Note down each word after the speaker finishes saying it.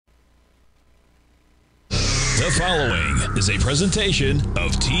The following is a presentation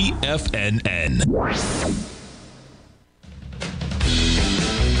of TFNN.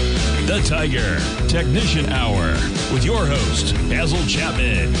 The Tiger Technician Hour with your host, Basil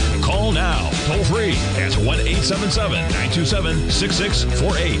Chapman. Call now, toll free at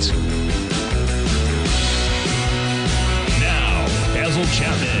 1-877-927-6648. Now, Basil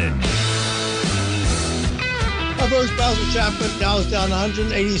Chapman. Our host, Basil Chapman. Dow's down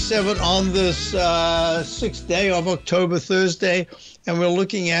 187 on this 6th day of October, Thursday. And we're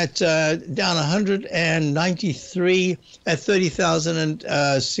looking at down 193 at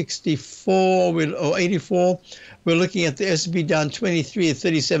 30,064 or 84. We're looking at the S&P down 23 at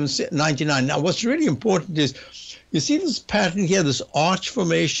 37.99. Now, what's really important is you see this pattern here, this arch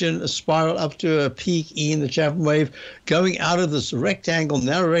formation, a spiral up to a peak E in the Chapman wave, going out of this rectangle,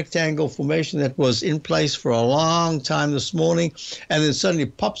 narrow rectangle formation that was in place for a long time this morning, and then suddenly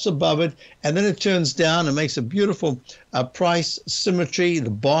pops above it, and then it turns down and makes a beautiful price symmetry, the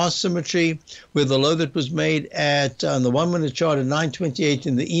bar symmetry, where the low that was made at on the 1 minute chart at 928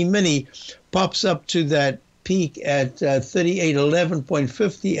 in the E-mini pops up to that peak at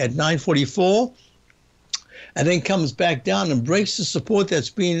 3811.50 at 944. And then comes back down and breaks the support that's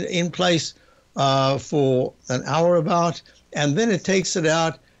been in place for an hour about, and then it takes it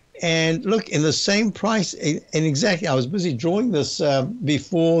out. And look, in the same price, and exactly, I was busy drawing this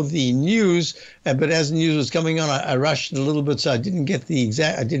before the news, but as the news was coming on, I rushed it a little bit, so I didn't get the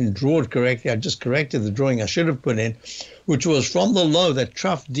exact, I didn't draw it correctly. I just corrected the drawing I should have put in, which was from the low, that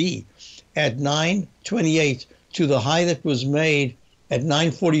trough D at 928 to the high that was made at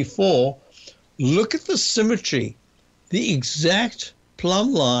 944. Look at the symmetry. The exact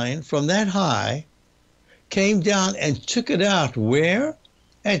plumb line from that high came down and took it out. Where?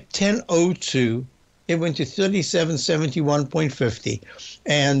 At 10:02. It went to 3771.50.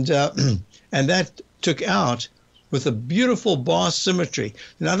 And that took out with a beautiful bar symmetry.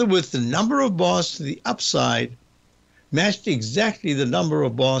 In other words, the number of bars to the upside matched exactly the number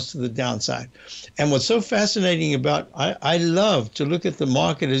of bars to the downside. And what's so fascinating about, I love to look at the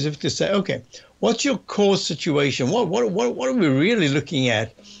market as if to say, okay, what's your core situation? What are we really looking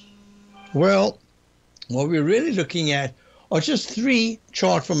at? Well, what we're really looking at are just three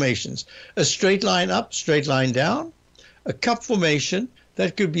chart formations: a straight line up, straight line down, a cup formation,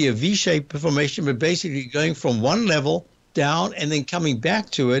 that could be a V-shaped formation, but basically going from one level down and then coming back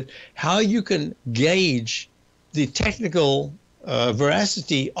to it. How you can gauge the technical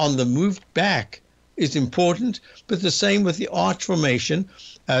veracity on the move back is important, but the same with the arch formation,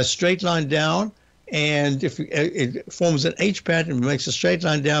 straight line down, and if it forms an H pattern, it makes a straight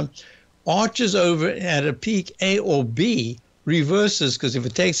line down, arches over at a peak A or B, reverses, because if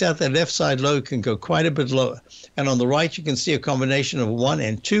it takes out that left side low, it can go quite a bit lower. And on the right, you can see a combination of 1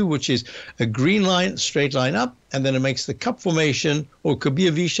 and 2, which is a green line, straight line up, and then it makes the cup formation, or it could be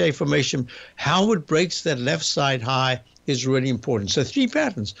a V-shaped formation. How it breaks that left side high is really important. So three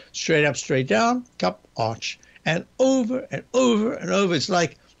patterns: straight up, straight down, cup, arch, and over and over and over. It's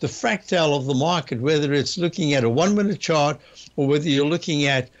like the fractal of the market, whether it's looking at a 1 minute chart or whether you're looking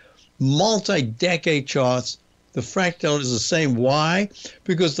at multi-decade charts. The fractal is the same. Why?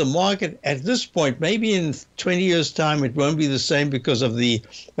 Because the market at this point, maybe in 20 years' time, it won't be the same because of the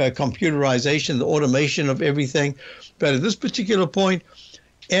computerization, the automation of everything. But at this particular point,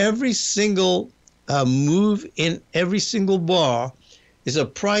 every single move in every single bar is a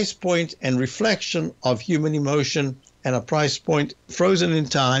price point and reflection of human emotion, and a price point frozen in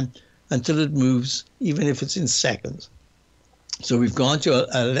time until it moves, even if it's in seconds. So we've gone to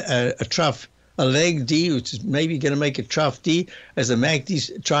a trough, a leg D, which is maybe going to make a trough D as the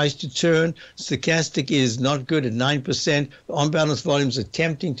MACD tries to turn. Stochastic is not good at 9%. The on-balance volumes are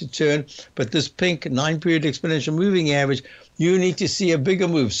attempting to turn, but this pink 9-period exponential moving average, you need to see a bigger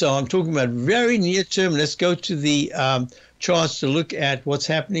move. So I'm talking about very near term. Let's go to the charts to look at what's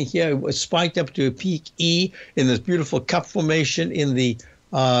happening here. It was spiked up to a peak E in this beautiful cup formation in the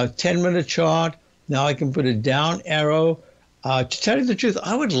 10-minute chart. Now I can put a down arrow. To tell you the truth,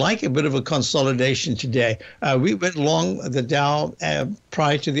 I would like a bit of a consolidation today. We went long the Dow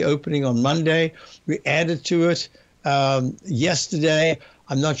prior to the opening on Monday. We added to it yesterday.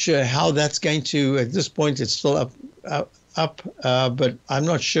 I'm not sure how that's going to, at this point, it's still up, but I'm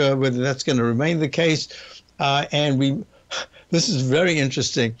not sure whether that's going to remain the case. This is very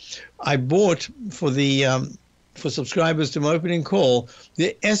interesting. I bought for subscribers to my opening call,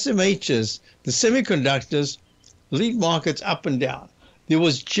 the SMHs, the semiconductors, lead markets up and down. There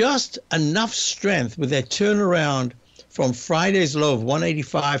was just enough strength with that turnaround from Friday's low of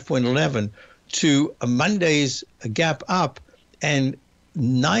 185.11 to a Monday's gap up, and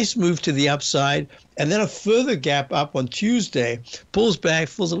nice move to the upside, and then a further gap up on Tuesday, pulls back,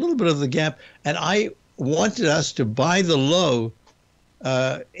 fills a little bit of the gap, and I wanted us to buy the low,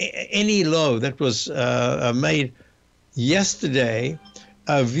 any low that was made yesterday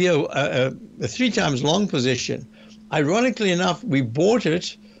via a 3 times long position. Ironically enough, we bought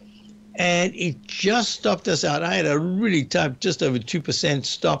it, and it just stopped us out. I had a really tight, just over 2%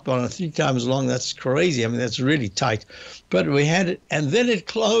 stop on a 3 times long. That's crazy. I mean, that's really tight. But we had it, and then it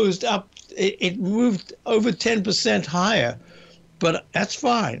closed up. It moved over 10% higher. But that's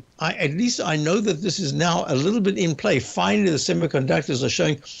fine. At least I know that this is now a little bit in play. Finally, the semiconductors are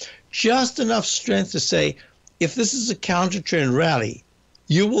showing just enough strength to say, if this is a counter-trend rally,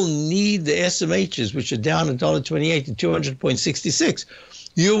 you will need the SMHs, which are down $1.28 to 200.66.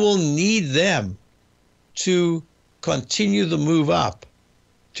 You will need them to continue the move up,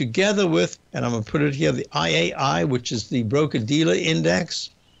 together with, and I'm going to put it here, the IAI, which is the broker-dealer index,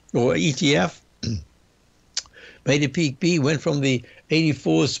 or ETF, made a peak B, went from the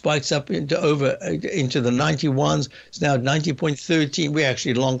 84, spikes up into the 91s. It's now 90.13. We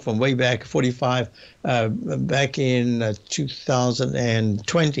actually long from way back, 45, back in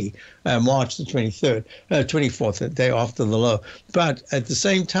 2020, March the 24th, the day after the low. But at the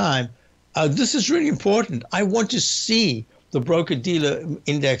same time, this is really important. I want to see the broker-dealer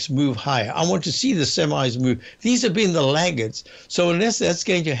index move higher. I want to see the semis move. These have been the laggards. So unless that's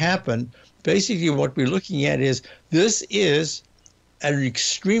going to happen, basically what we're looking at is this is an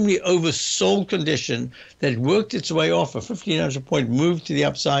extremely oversold condition that worked its way off a 1,500-point move to the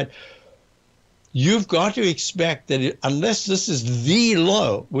upside. You've got to expect that unless this is the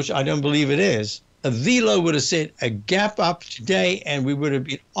low, which I don't believe it is, the low would have set a gap up today, and we would have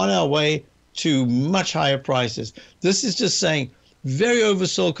been on our way to much higher prices. This is just saying very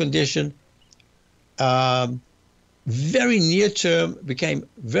oversold condition, very near term, became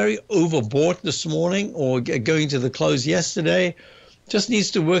very overbought this morning or going to the close yesterday. Just needs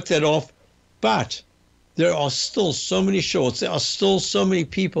to work that off. But there are still so many shorts. There are still so many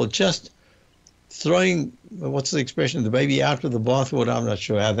people just throwing, what's the expression, the baby out with the bathwater. I'm not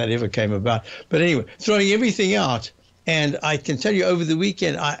sure how that ever came about. But anyway, throwing everything out. And I can tell you over the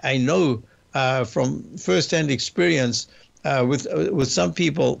weekend, I know from firsthand experience with some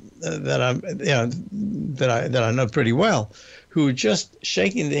people that I know pretty well, who were just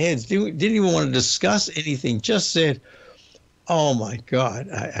shaking their heads, didn't even want to discuss anything, just said, "Oh my God!"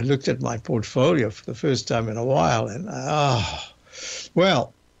 I looked at my portfolio for the first time in a while, and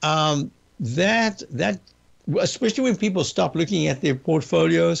that especially when people stop looking at their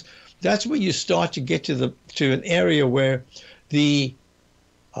portfolios, that's when you start to get to an area where the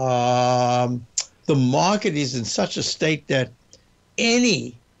market is in such a state that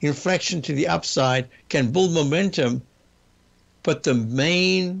any inflection to the upside can build momentum, but the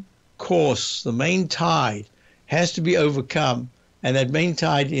main course, the main tide has to be overcome. And that main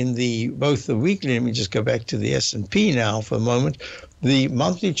tide in both the weekly, let me just go back to the S&P now for a moment, the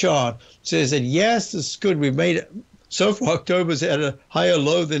monthly chart says that yes, it's good. We've made it. So far, October's at a higher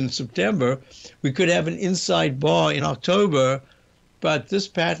low than September. We could have an inside bar in October. But this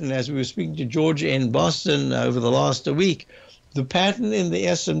pattern, as we were speaking to Georgia in Boston over the last week, the pattern in the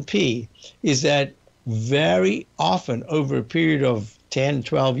S&P is that very often over a period of 10,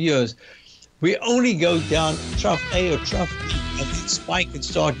 12 years, we only go down trough A or trough B and then spike and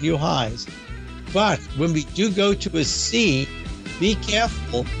start new highs. But when we do go to a C, be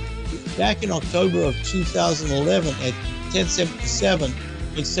careful. Back in October of 2011 at 1077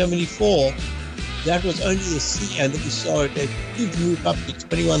 and 74, that was only a C, and then we saw it a huge move up to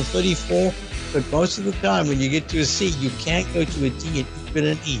 2134. But most of the time, when you get to a C, you can't go to a D and even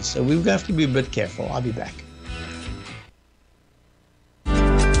an E. So we have to be a bit careful. I'll be back.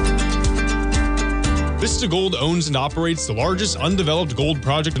 Vista Gold owns and operates the largest undeveloped gold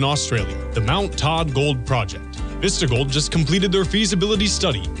project in Australia, the Mount Todd Gold Project. Vista Gold just completed their feasibility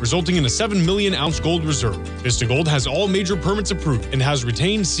study, resulting in a 7 million ounce gold reserve. Vista Gold has all major permits approved and has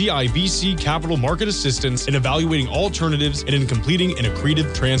retained CIBC capital market assistance in evaluating alternatives and in completing an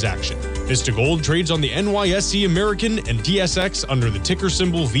accretive transaction. Vista Gold trades on the NYSE American and TSX under the ticker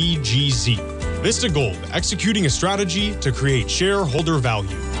symbol VGZ. Vista Gold, executing a strategy to create shareholder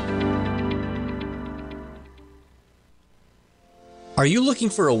value. Are you looking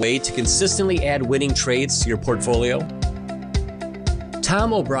for a way to consistently add winning trades to your portfolio?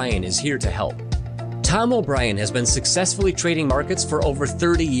 Tom O'Brien is here to help. Tom O'Brien has been successfully trading markets for over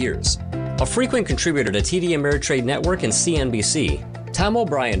 30 years. A frequent contributor to TD Ameritrade Network and CNBC, Tom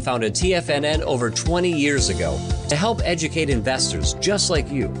O'Brien founded TFNN over 20 years ago to help educate investors just like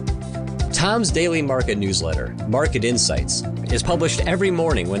you. Tom's daily market newsletter, Market Insights, is published every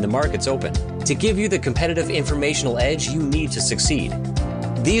morning when the market's open to give you the competitive informational edge you need to succeed.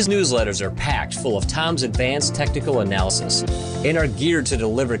 These newsletters are packed full of Tom's advanced technical analysis and are geared to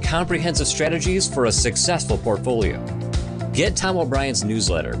deliver comprehensive strategies for a successful portfolio. Get Tom O'Brien's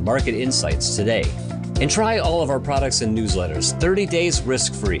newsletter, Market Insights, today and try all of our products and newsletters 30 days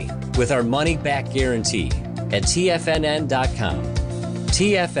risk-free with our money-back guarantee at TFNN.com.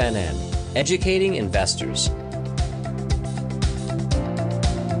 TFNN. Educating investors.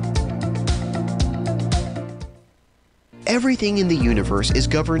 Everything in the universe is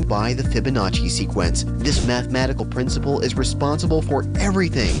governed by the Fibonacci sequence. This mathematical principle is responsible for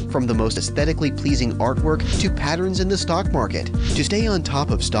everything from the most aesthetically pleasing artwork to patterns in the stock market. To stay on top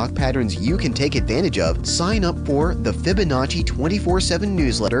of stock patterns you can take advantage of, sign up for the Fibonacci 24/7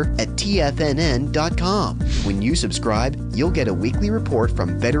 newsletter at TFNN.com. When you subscribe, you'll get a weekly report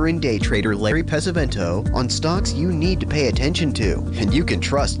from veteran day trader Larry Pesavento on stocks you need to pay attention to. And you can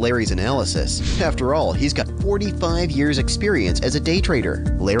trust Larry's analysis. After all, he's got 45 years experience as a day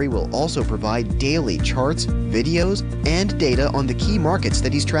trader. Larry will also provide daily charts, videos, and data on the key markets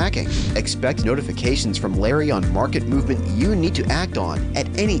that he's tracking. Expect notifications from Larry on market movement you need to act on at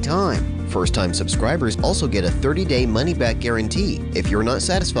any time. First-time subscribers also get a 30-day money-back guarantee. If you're not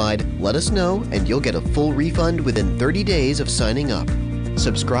satisfied, let us know and you'll get a full refund within 30 days of signing up.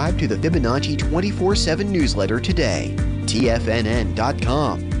 Subscribe to the Fibonacci 24/7 newsletter today.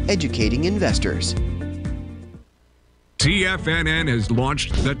 TFNN.com. Educating investors. TFNN has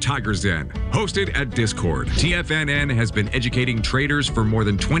launched the Tiger's Den, hosted at Discord. TFNN has been educating traders for more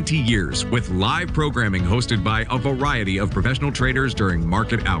than 20 years with live programming hosted by a variety of professional traders during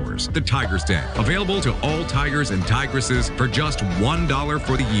market hours. The Tiger's Den, available to all tigers and tigresses for just $1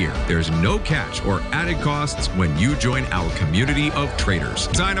 for the year. There's no catch or added costs when you join our community of traders.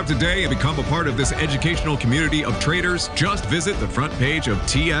 Sign up today and become a part of this educational community of traders. Just visit the front page of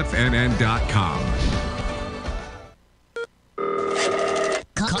TFNN.com.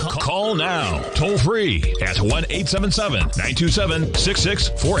 Call now, toll free at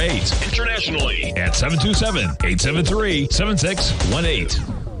 1-877-927-6648. Internationally at 727-873-7618.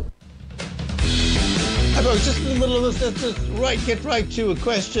 I was just in the middle of this. Let's get right to a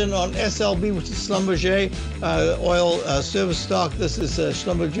question on SLB, which is Schlumberger oil service stock. This is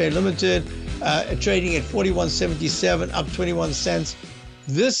Schlumberger Limited, trading at 41.77, up 21 cents.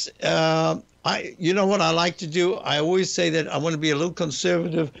 This. You know what I like to do? I always say that I want to be a little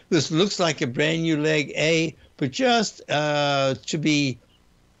conservative. This looks like a brand new leg A, but just to be,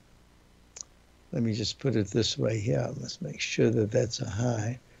 let me just put it this way here. I must make sure that that's a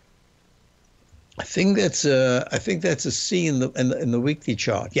high. I think that's a C in the weekly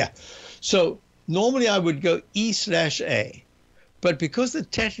chart. Yeah. So normally I would go E/A. But because the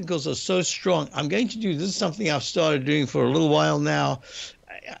technicals are so strong, I'm going to do, this is something I've started doing for a little while now.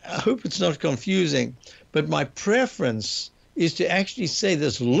 I hope it's not confusing, but my preference is to actually say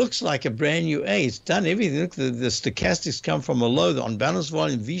this looks like a brand new A. It's done everything. Look, the stochastics come from a low, the unbalanced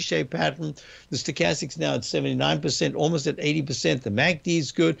volume, V-shaped pattern. The stochastics now at 79%, almost at 80%. The MACD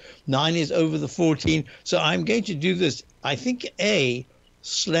is good. 9 is over the 14. So I'm going to do this, I think, A/E.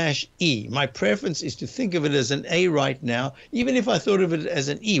 My preference is to think of it as an A right now, even if I thought of it as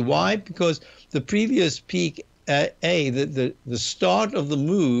an E. Why? Because the previous peak, the start of the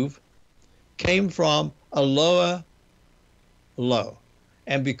move came from a lower low.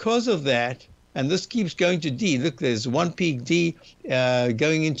 And because of that, and this keeps going to D. Look, there's one peak D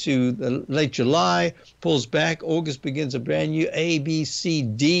going into the late July, pulls back. August begins a brand new A, B, C,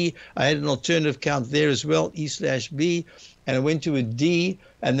 D. I had an alternative count there as well, E/B. And it went to a D,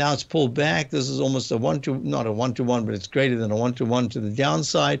 and now it's pulled back. This is almost not a one-to-one, but it's greater than a one-to-one to the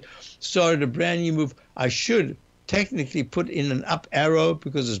downside. Started a brand new move. I should technically put in an up arrow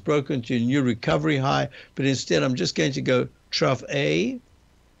because it's broken to a new recovery high, but instead I'm just going to go trough A,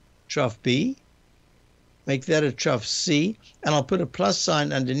 trough B, make that a trough C, and I'll put a plus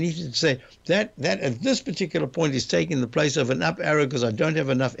sign underneath it to say that at this particular point is taking the place of an up arrow because I don't have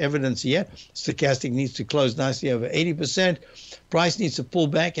enough evidence yet. Stochastic needs to close nicely over 80%. Price needs to pull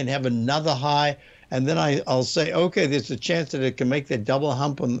back and have another high. And then I'll say, okay, there's a chance that it can make that double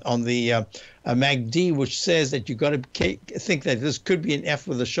hump on the MACD, which says that you've got to think that this could be an F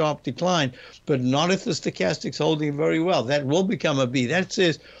with a sharp decline, but not if the stochastic's holding very well. That will become a B. That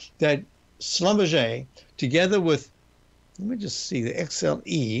says that Schlumberger, together with, let me just see, the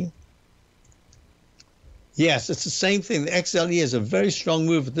XLE. Yes, it's the same thing. The XLE is a very strong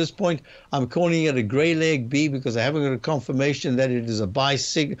move at this point. I'm calling it a gray leg B because I haven't got a confirmation that it is a buy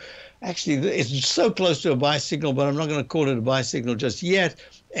signal. Actually, it's so close to a buy signal, but I'm not going to call it a buy signal just yet.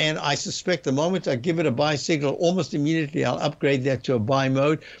 And I suspect the moment I give it a buy signal, almost immediately I'll upgrade that to a buy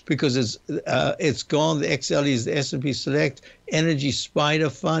mode because it's gone. The XLE is the S&P Select Energy Spider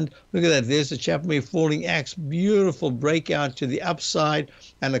Fund. Look at that. There's the Chapman falling axe. Beautiful breakout to the upside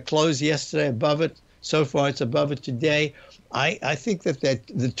and a close yesterday above it. So far, it's above it today. I think that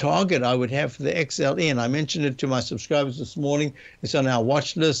the target I would have for the XLE, and I mentioned it to my subscribers this morning, it's on our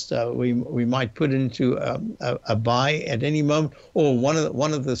watch list. We might put it into a buy at any moment, or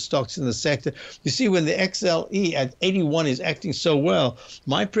one of the stocks in the sector. You see, when the XLE at 81 is acting so well,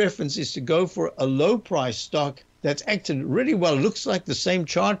 my preference is to go for a low price stock that's acted really well. Looks like the same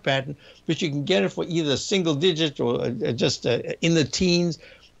chart pattern, but you can get it for either single digit or just in the teens,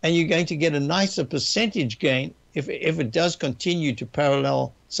 and you're going to get a nicer percentage gain if it does continue to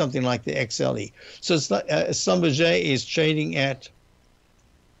parallel something like the XLE. So Schlumberger is trading at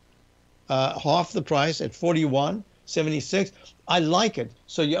half the price at 41.76. I like it.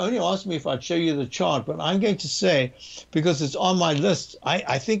 So you only asked me if I'd show you the chart, but I'm going to say, because it's on my list,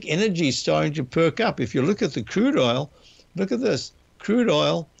 I think energy is starting to perk up. If you look at the crude oil, look at this. Crude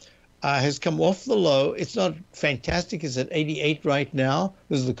oil has come off the low. It's not fantastic. It's at 88 right now.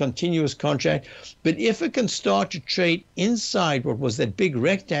 This is the continuous contract. But if it can start to trade inside what was that big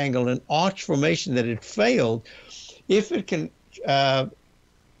rectangle and arch formation that it failed, if it can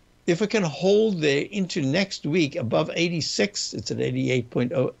hold there into next week above 86, it's at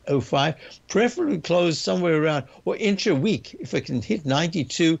 88.05, preferably close somewhere around, or intra-week, if it can hit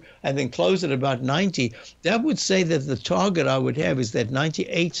 92 and then close at about 90, that would say that the target I would have is that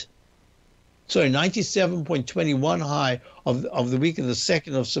 97.21 high of the week of the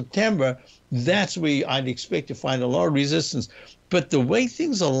 2nd of September. That's where I'd expect to find a lot of resistance. But the way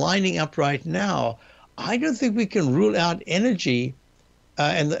things are lining up right now, I don't think we can rule out energy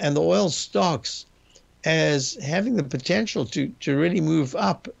and the oil stocks as having the potential to really move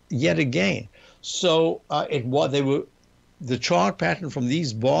up yet again. So the chart pattern from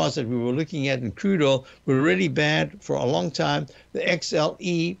these bars that we were looking at in crude oil were really bad for a long time. The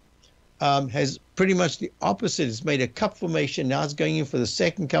XLE has pretty much the opposite. It's made a cup formation. Now it's going in for the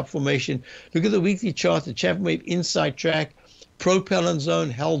second cup formation. Look at the weekly chart, the Chapman Wave Inside Track. Propellant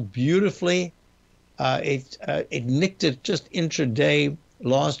zone held beautifully. It nicked it just intraday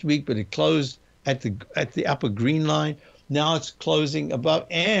last week, but it closed at the upper green line. Now it's closing above,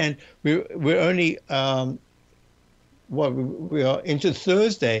 and we're only we are into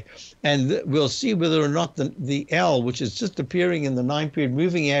Thursday, and we'll see whether or not the L, which is just appearing in the 9-period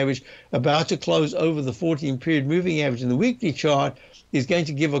moving average, about to close over the 14-period moving average in the weekly chart, is going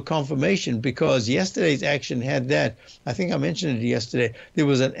to give a confirmation, because yesterday's action had that. I think I mentioned it yesterday. There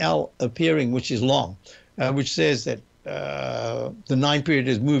was an L appearing, which is long, which says that the 9-period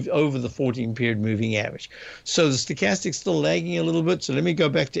has moved over the 14-period moving average. So the stochastic's still lagging a little bit. So let me go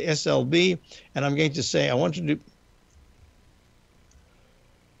back to SLB, and I'm going to say I want to do.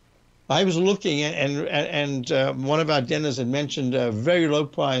 I was looking and one of our dinners had mentioned a very low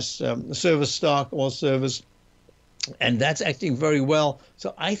price service stock, oil service, and that's acting very well.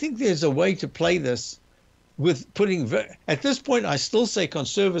 So I think there's a way to play this with putting, at this point, I still say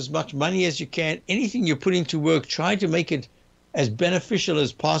conserve as much money as you can. Anything you're putting to work, try to make it as beneficial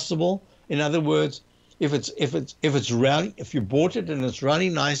as possible. In other words, if it's rallying, if you bought it and it's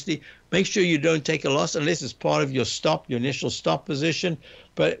running nicely, make sure you don't take a loss unless it's part of your stop, your initial stop position.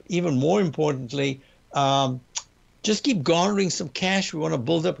 But even more importantly, just keep garnering some cash. We want to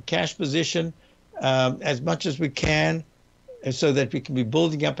build up a cash position as much as we can, so that we can be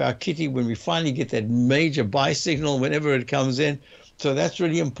building up our kitty when we finally get that major buy signal, whenever it comes in. So that's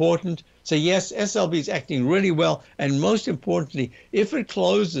really important. So yes, SLB is acting really well. And most importantly, if it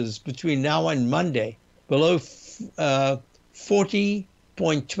closes between now and Monday below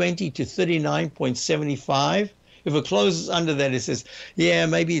 40.20 to 39.75, if it closes under that, it says, yeah,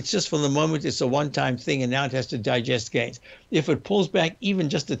 maybe it's just for the moment, it's a one-time thing, and now it has to digest gains. If it pulls back even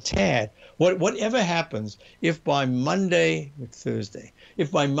just a tad, whatever happens, if by Monday, Thursday, if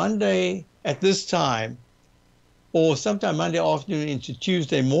by Monday at this time, or sometime Monday afternoon into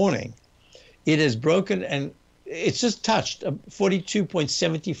Tuesday morning, it has broken and it's just touched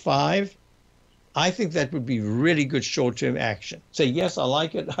 42.75, I think that would be really good short-term action. So yes, I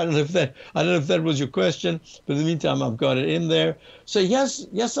like it. I don't know if that was your question, but in the meantime, I've got it in there. So yes,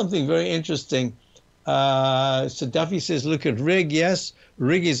 something very interesting. So Duffy says, look at Rig. Yes,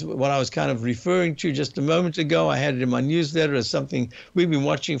 Rig is what I was kind of referring to just a moment ago. I had it in my newsletter as something we've been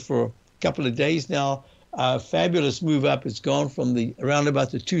watching for a couple of days now. Fabulous move up. It's gone from around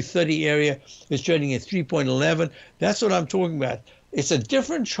about the 230 area. It's trading at 3.11. That's what I'm talking about. It's a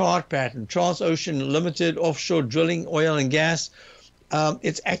different chart pattern. Transocean Limited, offshore drilling, oil and gas.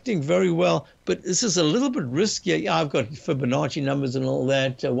 It's acting very well, but this is a little bit riskier. Yeah, I've got Fibonacci numbers and all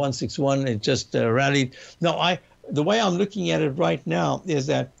that. 161, it just rallied. No, the way I'm looking at it right now is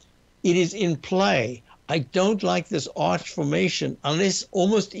that it is in play. I don't like this arch formation unless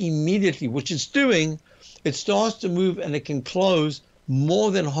almost immediately, which it's doing, it starts to move and it can close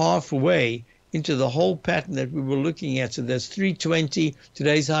more than halfway into the whole pattern that we were looking at. So that's 320.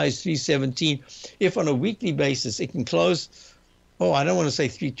 Today's high is 317. If on a weekly basis it can close, I don't want to say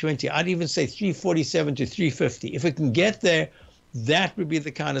 320. I'd even say 347 to 350. If it can get there, that would be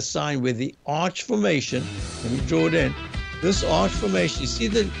the kind of sign where the arch formation, let me draw it in, this arch formation, you see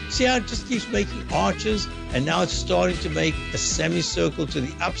how it just keeps making arches, and now it's starting to make a semicircle to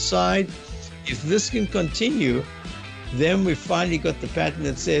the upside. If this can continue, then we finally got the pattern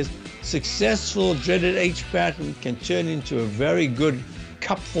that says successful dreaded H pattern can turn into a very good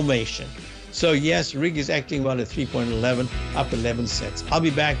cup formation. So yes, rig is acting well at 3.11, up 11 cents. I'll be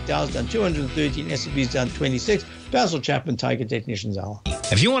back. Dow's down 213, S&P's down 26. Basil, Chapman, Tiger Technicians Hour.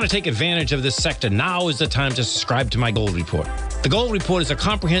 If you want to take advantage of this sector, now is the time to subscribe to my Gold Report. The Gold Report is a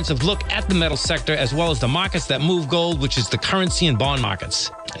comprehensive look at the metal sector as well as the markets that move gold, which is the currency and bond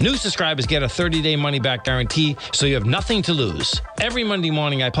markets. New subscribers get a 30-day money-back guarantee, so you have nothing to lose. Every Monday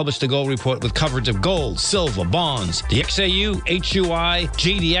morning, I publish the Gold Report with coverage of gold, silver, bonds, the XAU, HUI,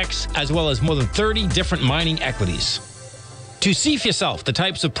 GDX, as well as more than 30 different mining equities. To see for yourself the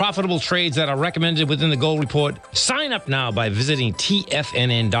types of profitable trades that are recommended within the Gold Report, sign up now by visiting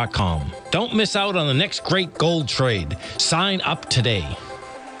TFNN.com. Don't miss out on the next great gold trade. Sign up today.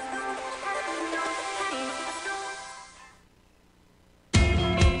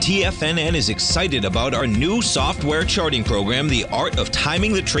 TFNN is excited about our new software charting program, The Art of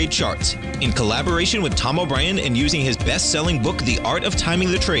Timing the Trade Charts. In collaboration with Tom O'Brien and using his best-selling book, The Art of Timing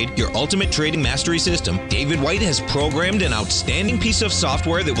the Trade, Your Ultimate Trading Mastery System, David White has programmed an outstanding piece of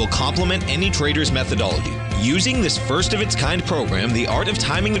software that will complement any trader's methodology. Using this first-of-its-kind program, The Art of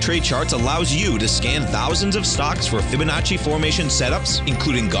Timing the Trade Charts allows you to scan thousands of stocks for Fibonacci formation setups,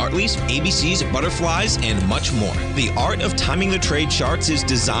 including Gartleys, ABCs, butterflies, and much more. The Art of Timing the Trade Charts is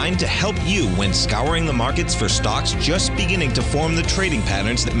designed to help you when scouring the markets for stocks just beginning to form the trading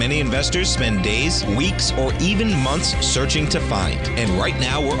patterns that many investors spend days, weeks, or even months searching to find. And right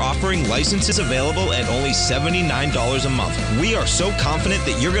now, we're offering licenses available at only $79 a month. We are so confident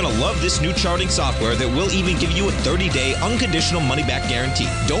that you're going to love this new charting software that will even give you a 30-day unconditional money-back guarantee.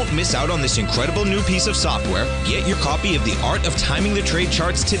 Don't miss out on this incredible new piece of software. Get your copy of The Art of Timing the Trade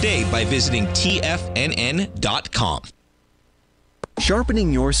Charts today by visiting TFNN.com.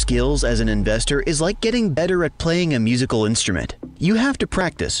 Sharpening your skills as an investor is like getting better at playing a musical instrument. You have to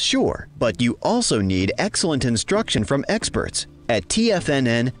practice, sure, but you also need excellent instruction from experts. At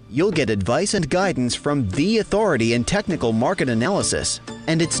TFNN, you'll get advice and guidance from the authority in technical market analysis.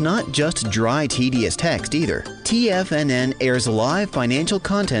 And it's not just dry, tedious text either. TFNN airs live financial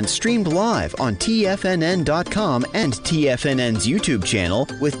content streamed live on TFNN.com and TFNN's YouTube channel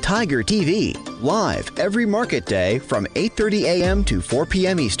with Tiger TV, live every market day from 8:30 a.m. to 4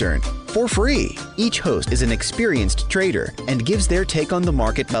 p.m. Eastern. For free. Each host is an experienced trader and gives their take on the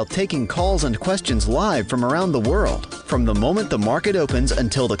market while taking calls and questions live from around the world. From the moment the market opens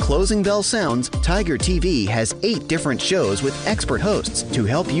until the closing bell sounds, Tiger TV has 8 different shows with expert hosts to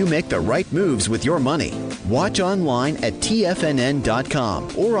help you make the right moves with your money. Watch online at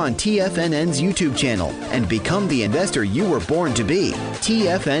TFNN.com or on TFNN's YouTube channel and become the investor you were born to be.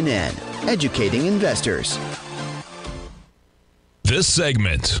 TFNN, educating investors. This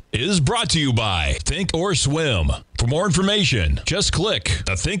segment is brought to you by Thinkorswim. For more information, just click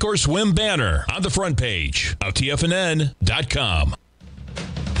the Thinkorswim banner on the front page of TFNN.com.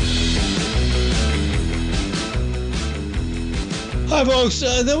 Hi, folks.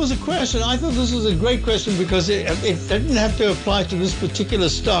 There was a question. I thought this was a great question because it didn't have to apply to this particular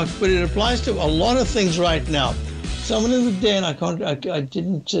stock, but it applies to a lot of things right now. Someone in the den, I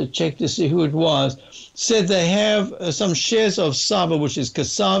didn't check to see who it was, said they have some shares of Saba, which is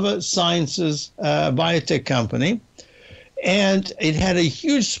Cassava Sciences biotech company, and it had a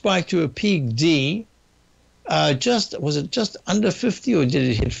huge spike to a peak D. Was it just under 50 or did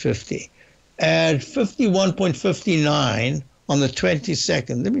it hit 50? At 51.59 on the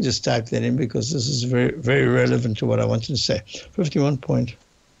 22nd. Let me just type that in because this is very, very relevant to what I wanted to say.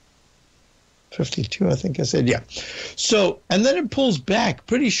 51.52, I think I said, yeah. So, and then it pulls back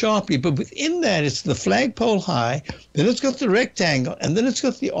pretty sharply, but within that, it's the flagpole high, then it's got the rectangle, and then it's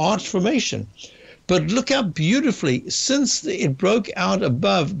got the arch formation. But look how beautifully, since it broke out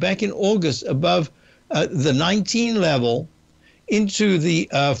above, back in August, above the 19 level, into the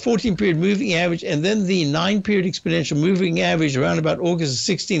 14-period moving average, and then the 9-period exponential moving average around about August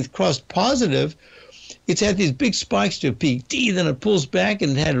 16th crossed positive, it's had these big spikes to a peak D, then it pulls back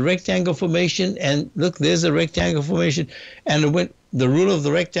and it had a rectangle formation. And look, there's a rectangle formation. And it went, the rule of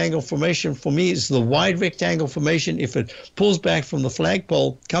the rectangle formation for me is the wide rectangle formation. If it pulls back from the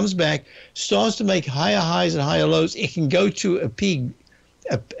flagpole, comes back, starts to make higher highs and higher lows, it can go to a peak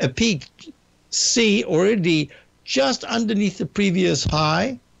C or a D just underneath the previous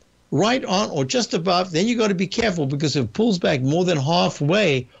high, right on or just above. Then you got to be careful, because if it pulls back more than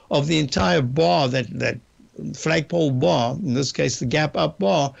halfway of the entire bar, that flagpole bar, in this case the gap up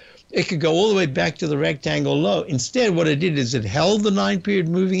bar, it could go all the way back to the rectangle low. Instead, what it did is it held the 9-period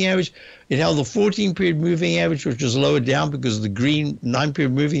moving average, it held the 14-period moving average, which was lower down because the green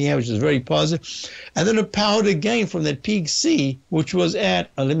 9-period moving average is very positive, and then it powered again from that peak C, which was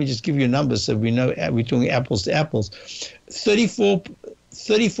at, let me just give you a number so we know we're talking apples to apples,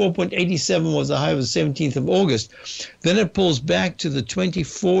 34.87 was the high of the 17th of August. Then it pulls back to the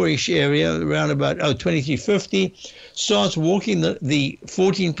 24-ish area, around about 2350, starts walking the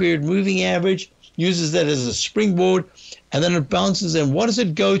 14-period moving average, uses that as a springboard, and then it bounces. And what does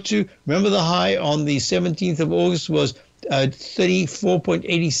it go to? Remember, the high on the 17th of August was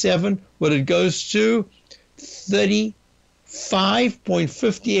 34.87. What it goes to?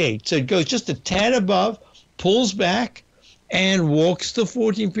 35.58. So it goes just a tad above, pulls back, and walks the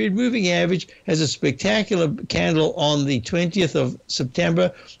 14-period moving average, has a spectacular candle on the 20th of September,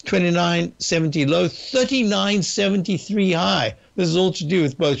 29.70 low, 39.73 high. This is all to do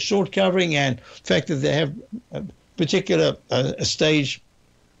with both short covering and the fact that they have a particular stage,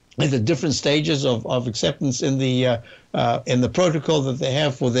 the different stages of acceptance in the protocol that they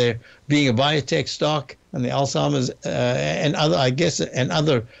have for their being a biotech stock, and the Alzheimer's and other, I guess, and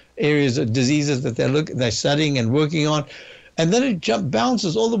other areas of diseases that they're studying and working on. And then it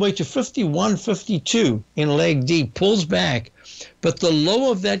bounces all the way to 51.52 in leg D, pulls back. But the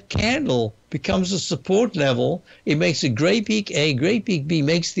low of that candle becomes a support level. It makes a gray peak A, gray peak B,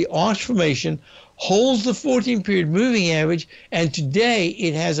 makes the arch formation, holds the 14-period moving average, and today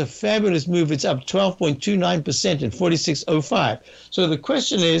it has a fabulous move. It's up 12.29% at 46.05. So the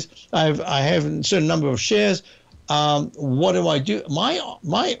question is, I have a certain number of shares. What do I do?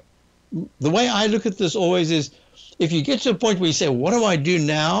 The way I look at this always is, if you get to a point where you say, what do I do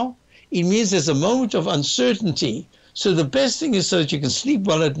now? It means there's a moment of uncertainty. So the best thing is, so that you can sleep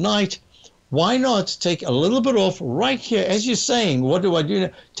well at night, why not take a little bit off right here? As you're saying, what do I do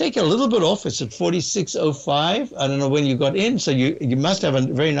now? Take a little bit off. It's at 46.05. I don't know when you got in, so you must have a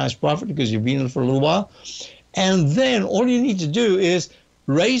very nice profit because you've been in for a little while. And then all you need to do is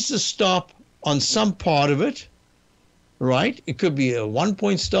raise the stop on some part of it. Right? It could be a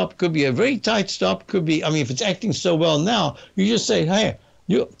 1-point stop, could be a very tight stop, could be, if it's acting so well now, you just say, hey,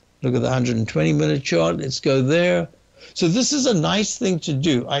 you look at the 120-minute chart, let's go there. So this is a nice thing to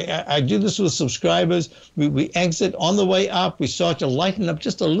do. I do this with subscribers. We exit on the way up. We start to lighten up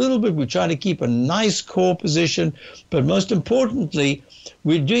just a little bit. We try to keep a nice core position. But most importantly,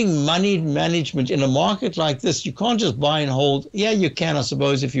 we're doing money management in a market like this. You can't just buy and hold. Yeah, you can, I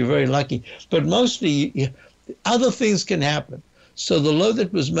suppose, if you're very lucky. But mostly, other things can happen. So the low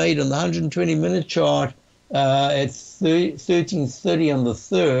that was made on the 120-minute chart at 1330 on the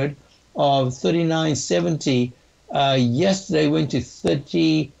 3rd of 39.70 yesterday went to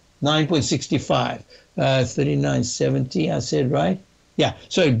 39.65. 39.70, I said, right? Yeah,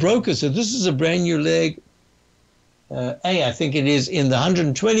 so it broke it. So this is a brand new leg. I think it is in the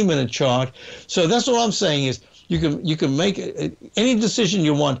 120-minute chart. So that's all I'm saying is, you can make any decision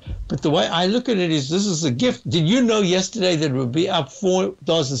you want, but the way I look at it is, this is a gift. Did you know yesterday that it would be up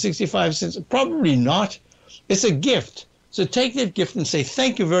 $4.65? Probably not. It's a gift. So take that gift and say,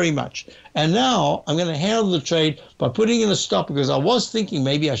 thank you very much. And now I'm going to handle the trade by putting in a stop, because I was thinking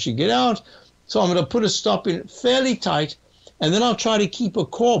maybe I should get out. So I'm going to put a stop in fairly tight, and then I'll try to keep a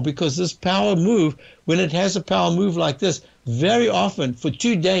call, because this power move, when it has a power move like this, very often for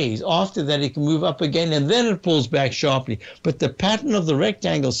 2 days after that it can move up again, and then it pulls back sharply. But the pattern of the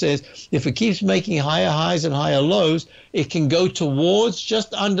rectangle says if it keeps making higher highs and higher lows, it can go towards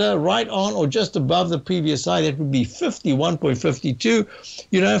just under, right on, or just above the previous high. That would be 51.52.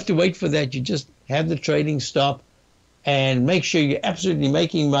 You don't have to wait for that. You just have the trading stop and make sure you're absolutely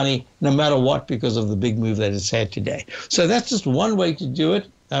making money no matter what, because of the big move that it's had today. So that's just one way to do it.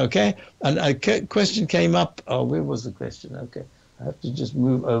 Okay, and a question came up. Oh, where was the question? Okay, I have to just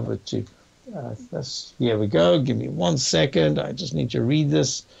move over to this. Here we go. Give me 1 second. I just need to read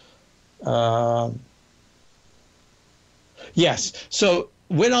this. Yes. So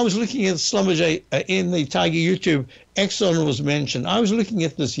when I was looking at Schlumberger in the Tiger YouTube, Exxon was mentioned. I was looking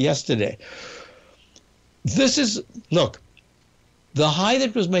at this yesterday. This is, look, the high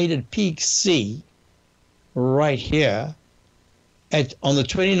that was made at peak C right here on the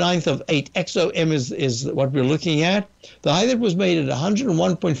 29th of 8, XOM is what we're looking at. The high that was made at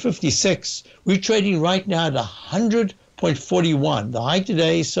 101.56, we're trading right now at 100.41. The high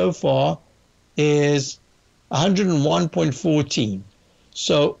today so far is 101.14.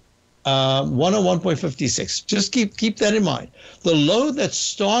 So 101.56. Just keep that in mind. The low that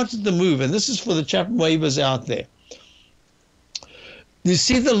started the move, and this is for the Chapman waivers out there. You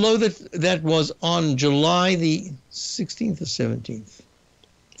see the low that was on July the 16th or 17th?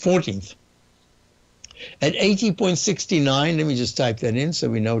 14th. At 80.69, let me just type that in so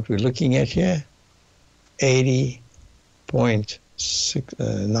we know what we're looking at here.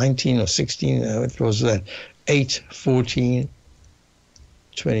 80.19 or 16, what was that?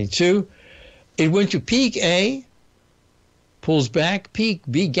 8/14/22. It went to peak A, pulls back, peak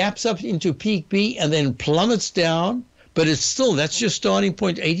B, gaps up into peak B, and then plummets down. But it's still, that's your starting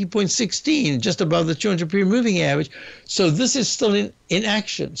point, 80.16, just above the 200-period moving average. So this is still in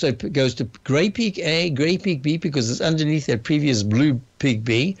action. So it goes to gray peak A, gray peak B, because it's underneath that previous blue peak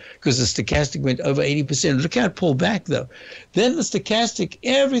B, because the stochastic went over 80%. Look how it pulled back, though. Then the stochastic,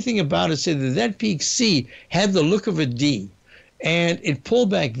 everything about it said that peak C had the look of a D. And it pulled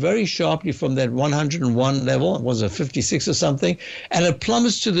back very sharply from that 101 level. It was a 56 or something. And it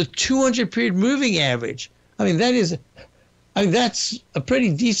plummets to the 200-period moving average. I mean, that's a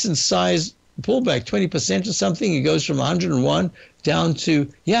pretty decent size pullback, 20% or something. It goes from 101 down to,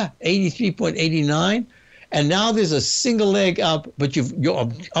 83.89. And now there's a single leg up, but your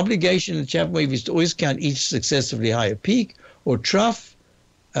obligation in the Chapman wave is to always count each successively higher peak or trough.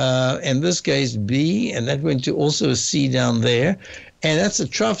 In this case, B, and that went to also a C down there. And that's a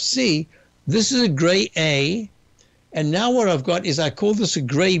trough C. This is a gray A. And now what I've got is I call this a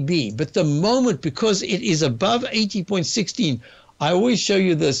gray B. But the moment, because it is above 80.16, I always show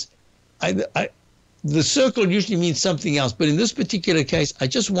you this. The circle usually means something else. But in this particular case, I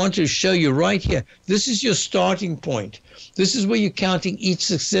just want to show you right here. This is your starting point. This is where you're counting each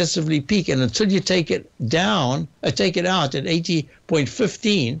successively peak. And until you take it down, take it out at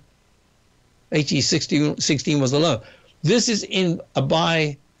 80.15, 80.16 was the low. This is in a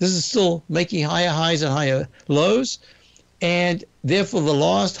buy. This is still making higher highs and higher lows, and therefore the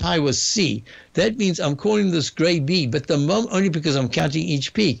last high was C. That means I'm calling this gray B, but the moment, only because I'm counting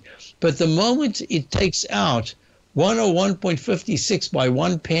each peak. But the moment it takes out 101.56 by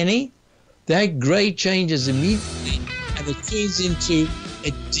 1 penny, that gray changes immediately, and it turns into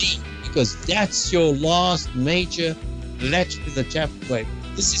a D, because that's your last major latch in the Chapman wave.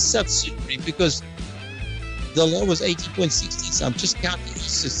 This is subsidiary because the low was 80.16, so I'm just counting each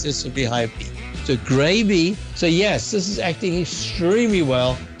successively higher peak. So gray B. So yes, this is acting extremely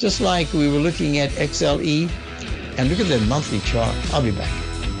well, just like we were looking at XLE. And look at that monthly chart. I'll be back.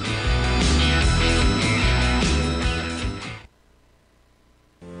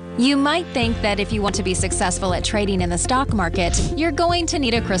 You might think that if you want to be successful at trading in the stock market, you're going to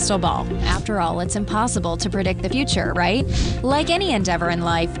need a crystal ball. After all, it's impossible to predict the future, right? Like any endeavor in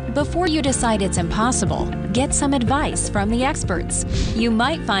life, before you decide it's impossible, get some advice from the experts. You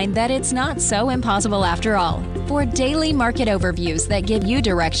might find that it's not so impossible after all. For daily market overviews that give you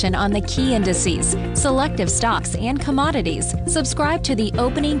direction on the key indices, selective stocks, and commodities, subscribe to the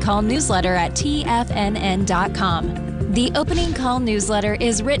Opening Call newsletter at TFNN.com. The Opening Call newsletter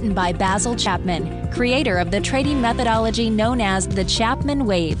is written by Basil Chapman, creator of the trading methodology known as the Chapman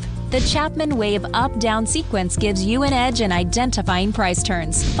Wave. The Chapman Wave up-down sequence gives you an edge in identifying price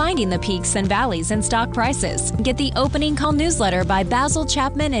turns, finding the peaks and valleys in stock prices. Get the Opening Call newsletter by Basil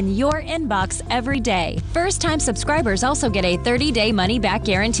Chapman in your inbox every day. First-time subscribers also get a 30-day money-back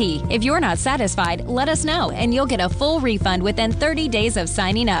guarantee. If you're not satisfied, let us know, and you'll get a full refund within 30 days of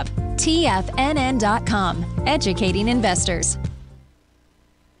signing up. TFNN.com, educating investors.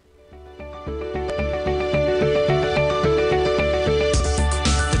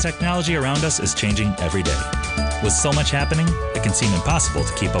 The technology around us is changing every day. With so much happening, it can seem impossible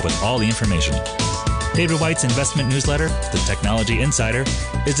to keep up with all the information. David White's investment newsletter, The Technology Insider,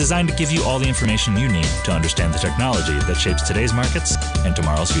 is designed to give you all the information you need to understand the technology that shapes today's markets and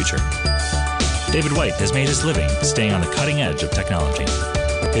tomorrow's future. David White has made his living staying on the cutting edge of technology.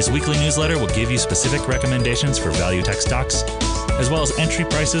 His weekly newsletter will give you specific recommendations for value tech stocks, as well as entry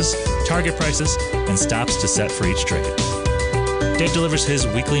prices, target prices, and stops to set for each trade. Dave delivers his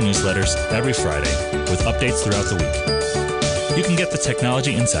weekly newsletters every Friday with updates throughout the week. You can get the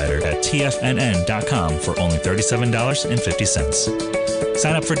Technology Insider at TFNN.com for only $37.50.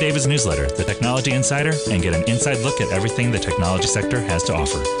 Sign up for David's newsletter, The Technology Insider, and get an inside look at everything the technology sector has to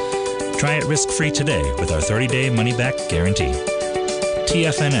offer. Try it risk-free today with our 30-day money-back guarantee.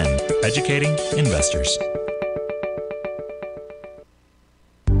 TFNN, educating investors.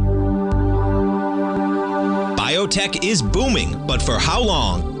 Biotech is booming, but for how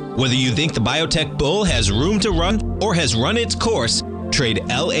long? Whether you think the biotech bull has room to run or has run its course, trade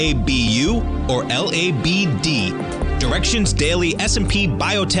LABU or LABD. Direction's daily S&P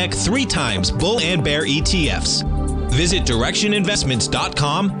Biotech 3 times bull and bear ETFs. Visit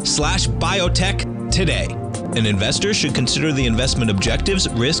directioninvestments.com/biotech today. An investor should consider the investment objectives,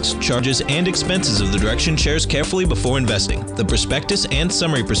 risks, charges, and expenses of the Direction shares carefully before investing. The prospectus and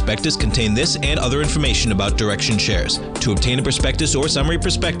summary prospectus contain this and other information about Direction shares. To obtain a prospectus or summary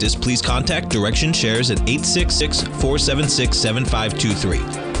prospectus, please contact Direction shares at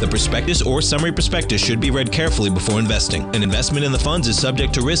 866-476-7523. The prospectus or summary prospectus should be read carefully before investing. An investment in the funds is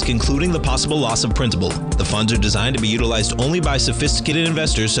subject to risk, including the possible loss of principal. The funds are designed to be utilized only by sophisticated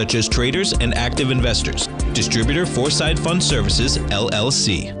investors such as traders and active investors. Distributor Foreside Fund Services,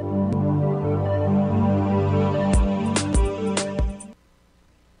 LLC.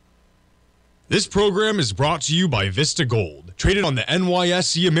 This program is brought to you by Vista Gold, traded on the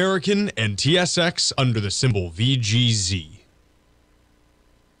NYSE American and TSX under the symbol VGZ.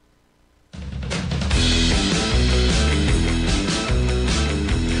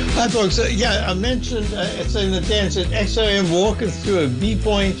 Hi, folks. I mentioned it's in the dance at XOM walking through a B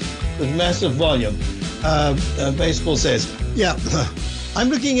point with massive volume. Baseball says, I'm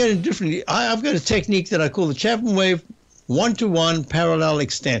looking at it differently. I've got a technique that I call the Chapman wave 1-to-1 parallel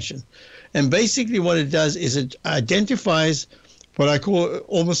extension. And basically what it does is it identifies what I call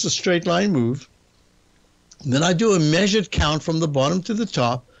almost a straight line move. Then I do a measured count from the bottom to the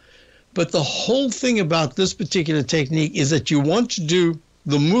top. But the whole thing about this particular technique is that you want to do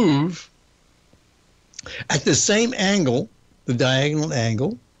the move at the same angle, the diagonal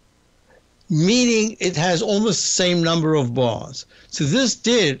angle, meaning it has almost the same number of bars. So this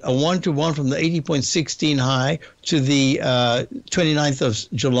did a 1-to-1 from the 80.16 high to the 29th of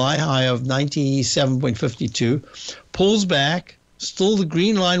July high of 97.52, pulls back, still the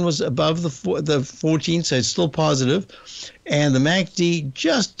green line was above the 14, so it's still positive, and the MACD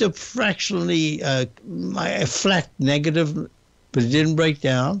just a fractionally a flat negative, but it didn't break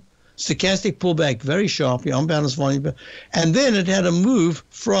down. Stochastic pullback very sharply, unbalanced volume, and then it had a move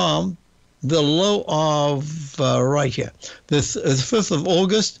from the low of right here, the 5th of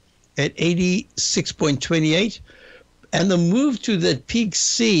August at 86.28, and the move to the peak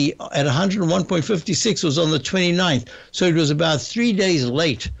C at 101.56 was on the 29th. So it was about 3 days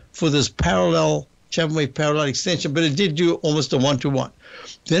late for this parallel Chapman wave parallel extension, but it did do almost a 1-to-1.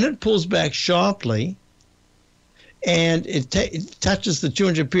 Then it pulls back sharply, and it touches the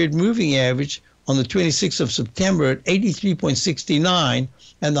 200-period moving average on the 26th of September at 83.69,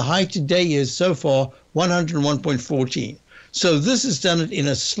 and the high today is so far 101.14. So this has done it in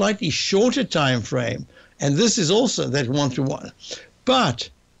a slightly shorter time frame, and this is also that 1-to-1. But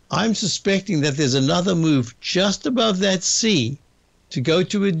I'm suspecting that there's another move just above that C to go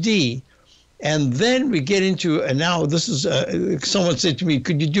to a D, and then we get into, and now this is, someone said to me,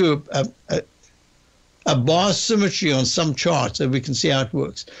 could you do a bar symmetry on some charts so we can see how it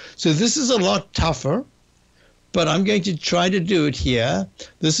works? So this is a lot tougher, but I'm going to try to do it here.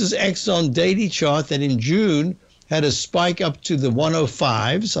 This is Exxon daily chart that in June had a spike up to the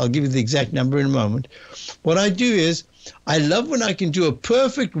 105s. I'll give you the exact number in a moment. What I do is I love when I can do a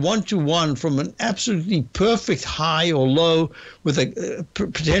perfect 1-to-1 from an absolutely perfect high or low with a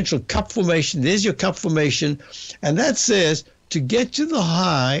potential cup formation. There's your cup formation. And that says to get to the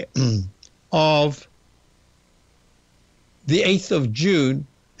high of the 8th of June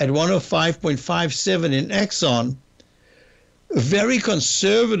at 105.57 in Exxon, a very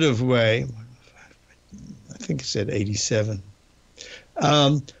conservative way, I think it said 87,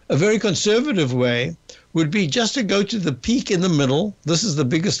 a very conservative way would be just to go to the peak in the middle. This is the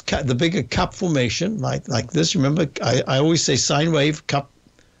bigger cup formation, like this. Remember, I always say sine wave, cup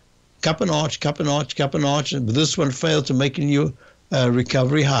and arch, cup and arch, cup and arch, and this one failed to make a new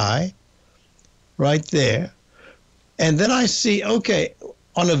recovery high right there. And then I see, okay,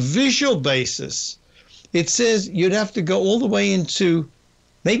 on a visual basis, it says you'd have to go all the way into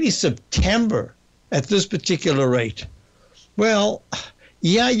maybe September at this particular rate. Well,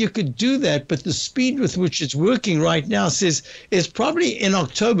 Yeah, you could do that, but the speed with which it's working right now says is probably in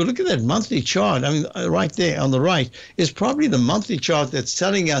October. Look at that monthly chart. I mean, right there on the right is probably the monthly chart that's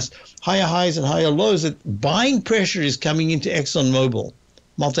telling us higher highs and higher lows, that buying pressure is coming into ExxonMobil,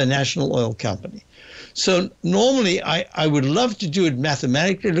 multinational oil company. So normally I would love to do it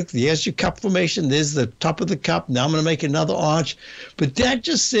mathematically. Look, there's your cup formation. There's the top of the cup. Now I'm going to make another arch. But that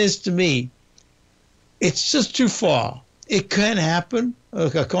just says to me, it's just too far. It can happen.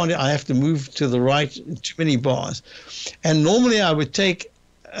 Look, I have to move to the right, too many bars. And normally I would take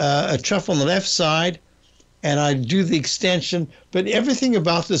a trough on the left side and I'd do the extension. But everything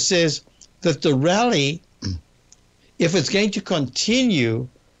about this says that the rally, if it's going to continue,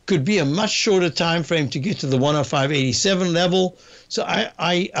 could be a much shorter time frame to get to the 105.87 level. So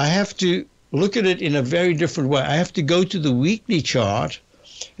I have to look at it in a very different way. I have to go to the weekly chart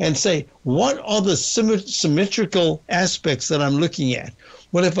and say, what are the symmetrical aspects that I'm looking at?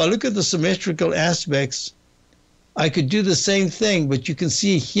 Well, if I look at the symmetrical aspects, I could do the same thing, but you can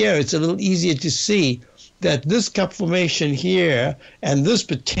see here, it's a little easier to see that this cup formation here and this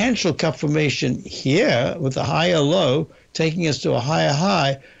potential cup formation here with a higher low taking us to a higher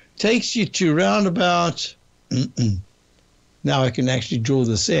high takes you to round about, now I can actually draw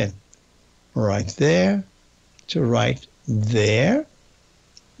this in, right there to right there.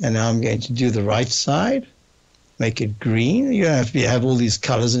 And now I'm going to do the right side, make it green. You don't have to have all these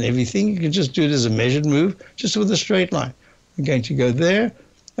colors and everything. You can just do it as a measured move, just with a straight line. I'm going to go there.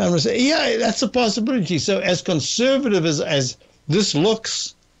 And I'm going to say, yeah, that's a possibility. So as conservative as this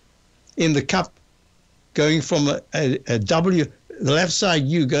looks in the cup, going from a W, the left side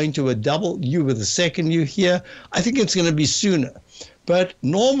U going to a double U with a second U here, I think it's going to be sooner. But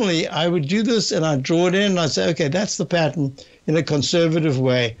normally I would do this and I'd draw it in and I'd say, okay, that's the pattern in a conservative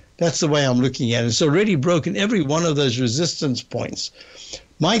way. That's the way I'm looking at it. It's already broken every one of those resistance points.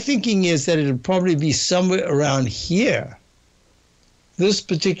 My thinking is that it would probably be somewhere around here, this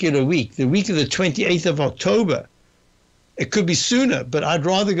particular week, the week of the 28th of October. It could be sooner, but I'd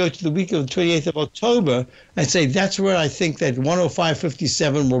rather go to the week of the 28th of October and say that's where I think that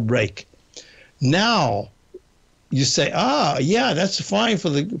 105.57 will break. Now, you say, yeah, that's fine for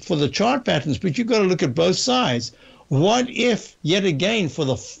the chart patterns, but you've got to look at both sides. What if, yet again, for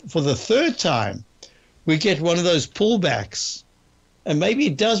the third time, we get one of those pullbacks, and maybe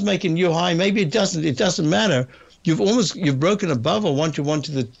it does make a new high, maybe it doesn't. It doesn't matter. You've broken above a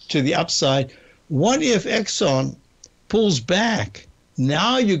 1-to-1 to the upside. What if Exxon pulls back?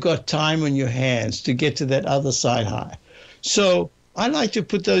 Now you've got time on your hands to get to that other side high. So I like to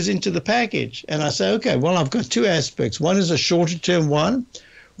put those into the package, and I say, okay, well, I've got two aspects. One is a shorter term one,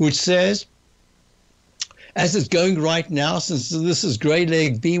 which says, as it's going right now, since this is gray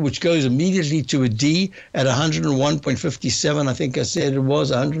leg B, which goes immediately to a D at 101.57, I think I said it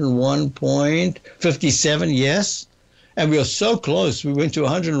was 101.57, yes. And we are so close. We went to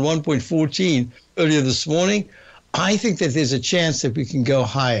 101.14 earlier this morning. I think that there's a chance that we can go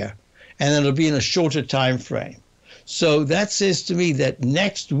higher, and it'll be in a shorter time frame. So that says to me that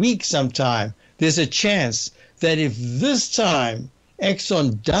next week sometime, there's a chance that if this time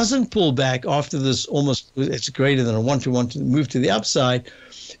Exxon doesn't pull back after this almost, it's greater than a 1-to-1 to move to the upside,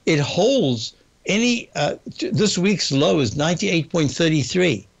 it holds this week's low is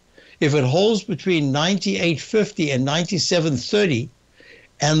 98.33. If it holds between 98.50 and 97.30,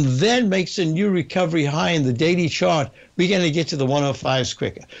 and then makes a new recovery high in the daily chart, we're going to get to the 105s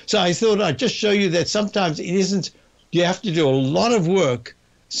quicker. So I thought I'd just show you that sometimes it isn't, you have to do a lot of work.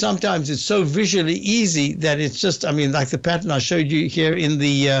 Sometimes it's so visually easy that it's just, I mean, like the pattern I showed you here in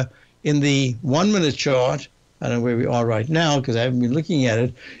the 1 minute chart. I don't know where we are right now because I haven't been looking at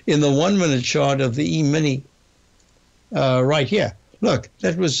it. In the 1 minute chart of the E-mini right here. Look,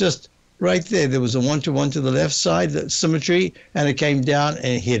 that was just right there. There was a 1-to-1 to the left side, the symmetry, and it came down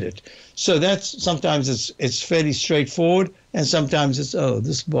and hit it. So that's sometimes it's fairly straightforward, and sometimes it's,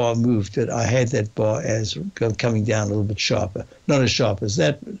 this bar moved it. I had that bar as coming down a little bit sharper. Not as sharp as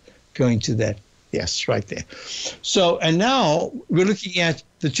that, but going to that. Yes, right there. So, and now we're looking at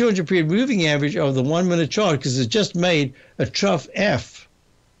the 200-period moving average of the 1 minute chart because it just made a trough F.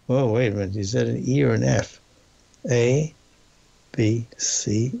 Oh, wait a minute. Is that an E or an F? A, B,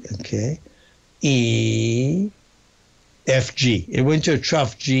 C, okay. E, F, G. It went to a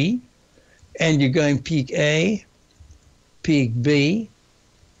trough G, and you're going peak A, peak B,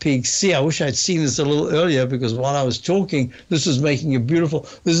 peak C. I wish I'd seen this a little earlier because while I was talking, this was making a beautiful,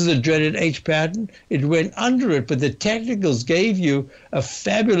 this is a dreaded H pattern. It went under it, but the technicals gave you a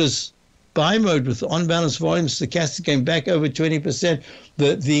fabulous buy mode with the on-balance volume. Stochastic came back over 20%.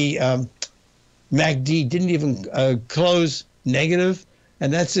 The MACD didn't even close negative,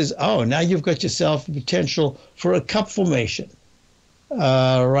 And that says, oh, now you've got yourself a potential for a cup formation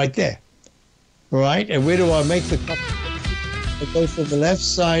right there. Right? And where do I make the cup? I go from the left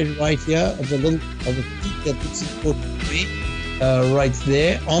side right here of the peak that looks important to me, right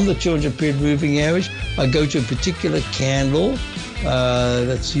there on the 200 period moving average. I go to a particular candle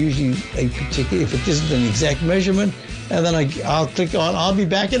that's usually a particular, if it isn't an exact measurement, and then I'll click on. I'll be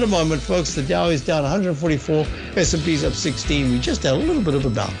back in a moment, folks. The Dow is down 144, S&P's up 16. We just had a little bit of a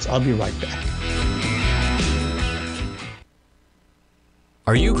bounce. I'll be right back.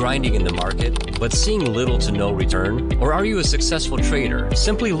 Are you grinding in the market, but seeing little to no return? Or are you a successful trader,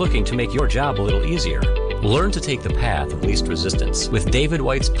 simply looking to make your job a little easier? Learn to take the path of least resistance with David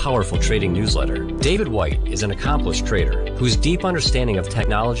White's powerful trading newsletter. David White is an accomplished trader whose deep understanding of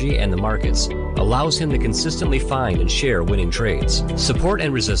technology and the markets allows him to consistently find and share winning trades. Support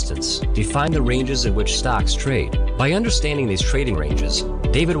and resistance define the ranges in which stocks trade. By understanding these trading ranges,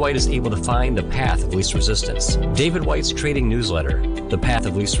 David White is able to find the path of least resistance. David White's trading newsletter, The Path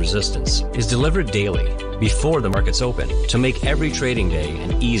of Least Resistance, is delivered daily before the markets open to make every trading day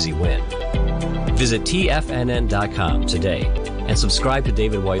an easy win. Visit TFNN.com today and subscribe to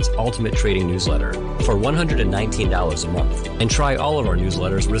David White's Ultimate Trading Newsletter for $119 a month. And try all of our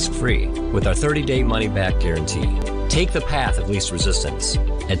newsletters risk-free with our 30-day money-back guarantee. Take the path of least resistance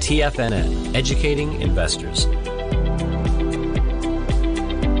at TFNN, educating investors.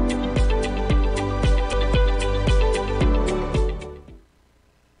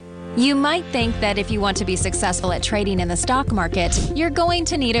 You might think that if you want to be successful at trading in the stock market, you're going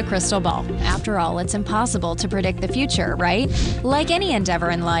to need a crystal ball. After all, it's impossible to predict the future, right? Like any endeavor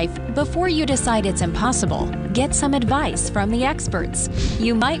in life, before you decide it's impossible, get some advice from the experts.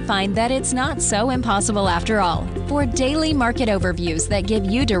 You might find that it's not so impossible after all. For daily market overviews that give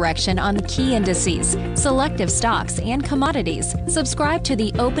you direction on the key indices, selective stocks, and commodities, subscribe to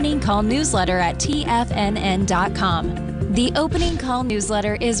the Opening Call newsletter at TFNN.com. The Opening Call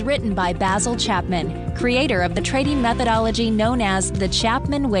newsletter is written by Basil Chapman, creator of the trading methodology known as the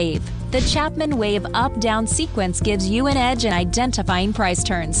Chapman Wave. The Chapman Wave up-down sequence gives you an edge in identifying price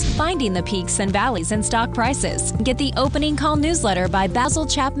turns, finding the peaks and valleys in stock prices. Get the Opening Call newsletter by Basil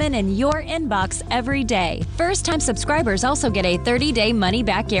Chapman in your inbox every day. First-time subscribers also get a 30-day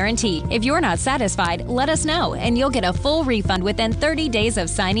money-back guarantee. If you're not satisfied, let us know, and you'll get a full refund within 30 days of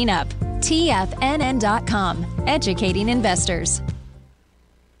signing up. TFNN.com, educating investors.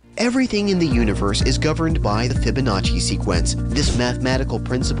 Everything in the universe is governed by the Fibonacci sequence. This mathematical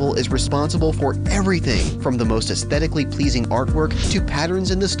principle is responsible for everything from the most aesthetically pleasing artwork to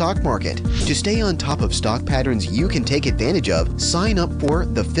patterns in the stock market. To stay on top of stock patterns you can take advantage of, sign up for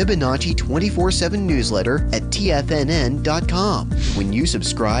the Fibonacci 24/7 newsletter at TFNN.com. When you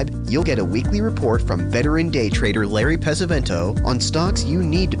subscribe, you'll get a weekly report from veteran day trader Larry Pesavento on stocks you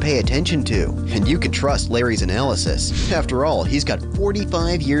need to pay attention to. And you can trust Larry's analysis. After all, he's got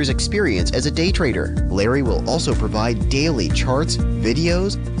 45 years experience as a day trader. Larry will also provide daily charts,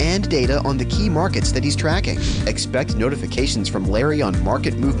 videos, and data on the key markets that he's tracking. Expect notifications from Larry on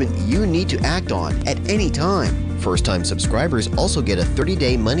market movement you need to act on at any time. First-time subscribers also get a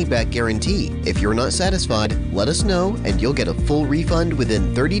 30-day money-back guarantee. If you're not satisfied, let us know and you'll get a full refund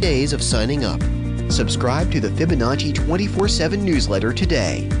within 30 days of signing up. Subscribe to the Fibonacci 24/7 newsletter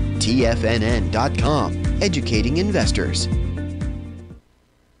today. TFNN.com, educating investors.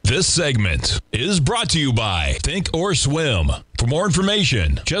 This segment is brought to you by Thinkorswim. For more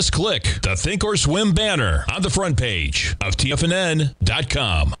information, just click the Thinkorswim banner on the front page of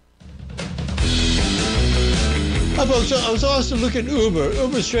TFNN.com. I was asked to look at Uber.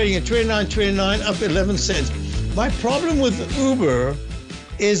 Uber's trading at $29.29, up 11 cents. My problem with Uber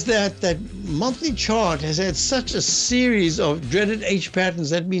is that monthly chart has had such a series of dreaded H patterns.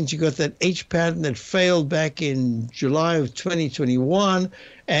 That means you got that H pattern that failed back in July of 2021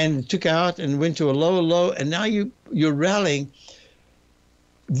 and took out and went to a lower low, and now you're rallying.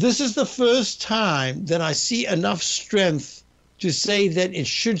 This is the first time that I see enough strength to say that it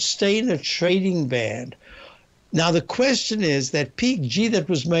should stay in a trading band. Now, the question is that peak G that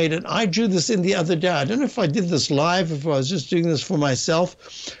was made, and I drew this in the other day. I don't know if I did this live, if I was just doing this for myself,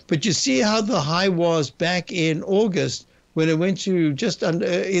 but you see how the high was back in August when it went to just under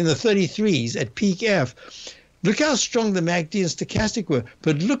in the 33s at peak F. Look how strong the MACD and stochastic were.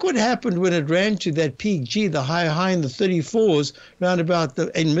 But look what happened when it ran to that peak G, the high in the 34s, around about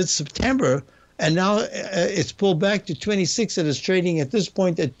in mid-September. And now it's pulled back to 26 and it's trading at this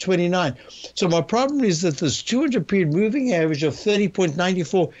point at 29. So my problem is that this 200-period moving average of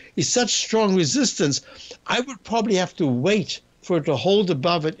 30.94 is such strong resistance. I would probably have to wait for it to hold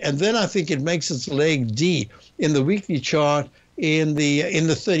above it. And then I think it makes its leg D in the weekly chart in the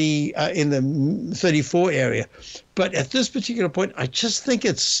 34 area. But at this particular point, I just think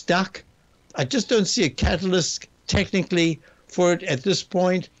it's stuck. I just don't see a catalyst technically for it at this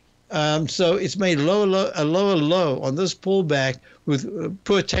point. So it's made a lower low on this pullback with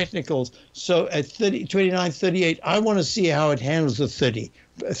poor technicals. So at 29.38, I want to see how it handles the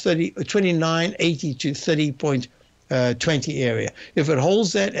 29.80 to 30.20 area. If it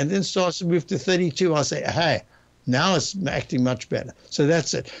holds that and then starts to move to 32, I'll say, hey, now it's acting much better. So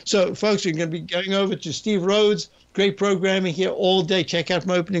that's it. So, folks, you're going to be going over to Steve Rhodes. Great programming here all day. Check out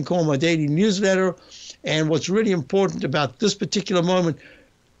my opening call, my daily newsletter. And what's really important about this particular moment,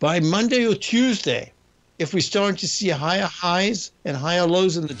 by Monday or Tuesday, if we're starting to see higher highs and higher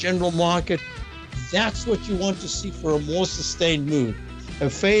lows in the general market, that's what you want to see for a more sustained move. A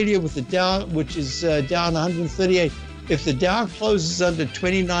failure with the Dow, which is down 138. If the Dow closes under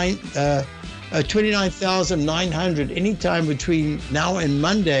 29,900 anytime between now and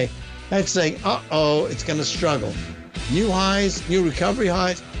Monday, that's saying, uh-oh, it's going to struggle. New highs, new recovery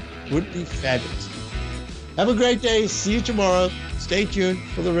highs would be fabulous. Have a great day. See you tomorrow. Stay tuned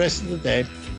for the rest of the day.